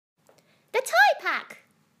the toy pack!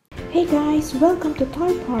 Hey guys, welcome to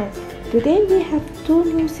Toy Park. Today we have two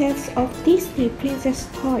new sets of Disney princess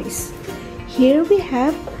toys. Here we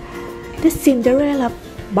have the Cinderella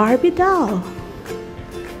Barbie doll.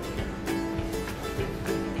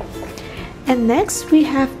 And next we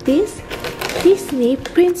have this Disney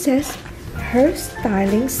princess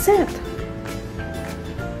hairstyling set.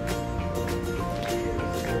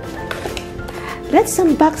 Let's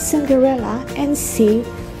unbox Cinderella and see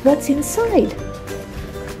what's inside.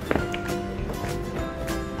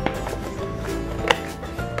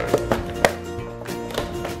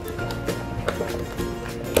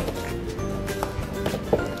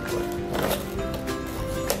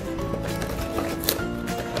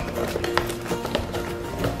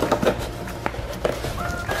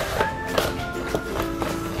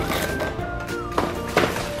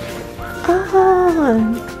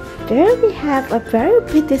 There we have a very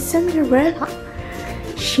pretty Cinderella.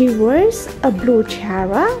 She wears a blue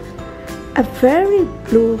tiara, a very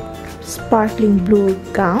sparkling blue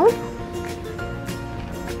gown,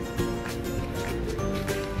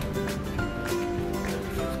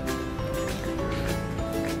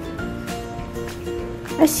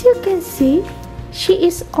 as you can see, she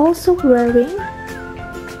is also wearing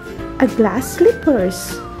a glass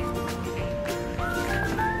slippers.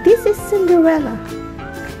 This is Cinderella.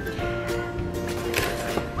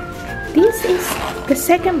 This is the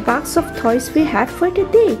second box of toys we have for the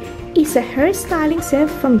day. It's a hairstyling set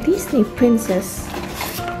from Disney Princess.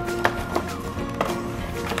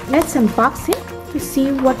 Let's unbox it to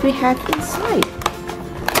see what we have inside.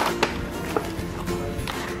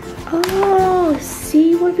 Oh,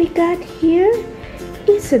 see what we got here?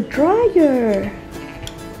 It's a dryer.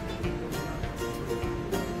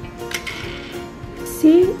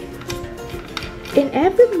 See? In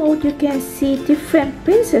every mode you can see different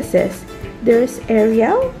princesses. There's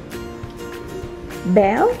Ariel,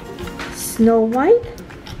 Belle, Snow White,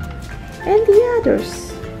 and the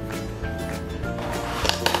others.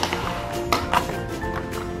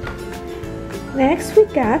 Next we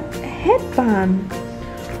got a headband.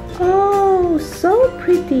 Oh, so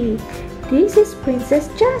pretty. This is Princess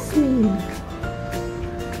Jasmine.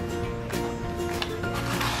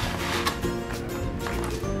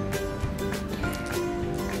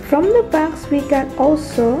 From the box we got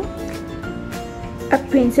also a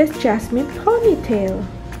Princess Jasmine ponytail.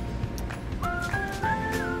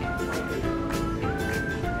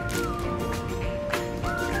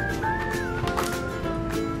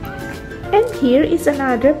 And here is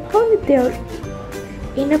another ponytail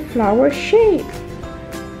in a flower shape.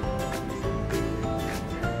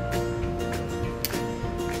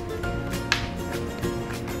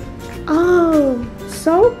 Oh,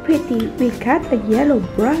 so pretty. We got a yellow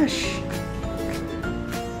brush.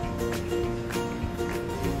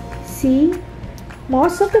 See,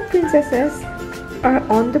 most of the princesses are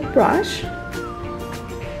on the brush.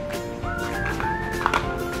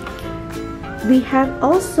 We have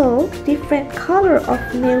also different color of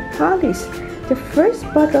nail polish. The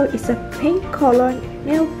first bottle is a pink color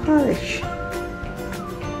nail polish.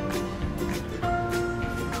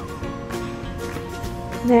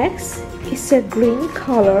 Next is a green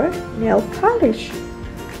color nail polish.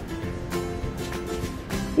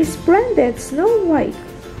 It's branded Snow White.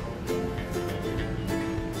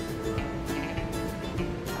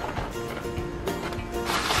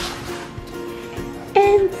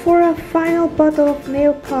 And for a final bottle of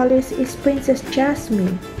nail polish is Princess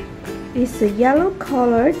Jasmine. It's a yellow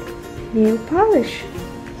colored nail polish.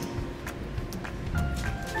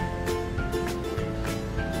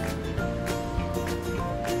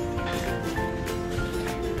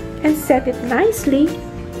 And set it nicely.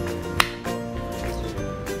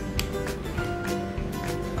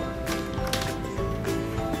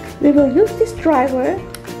 We will use this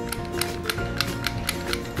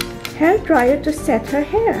hair dryer to set her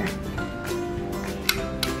hair.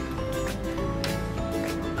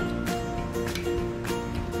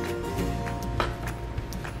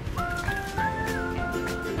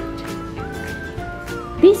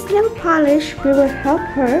 This nail polish will help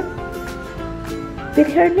her with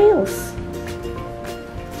her nails.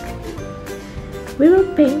 We will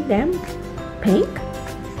paint them pink.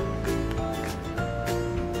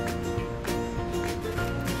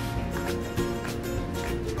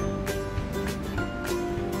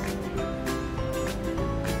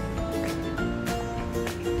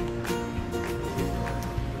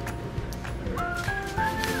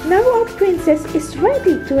 Now our princess is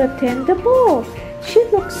ready to attend the ball. She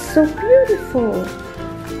looks so beautiful,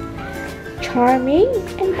 charming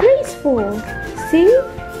and graceful. See?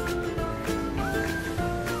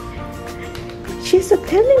 She's is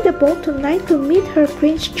attending the ball tonight to meet her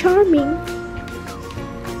Prince Charming.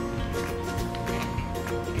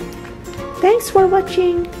 Thanks for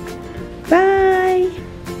watching.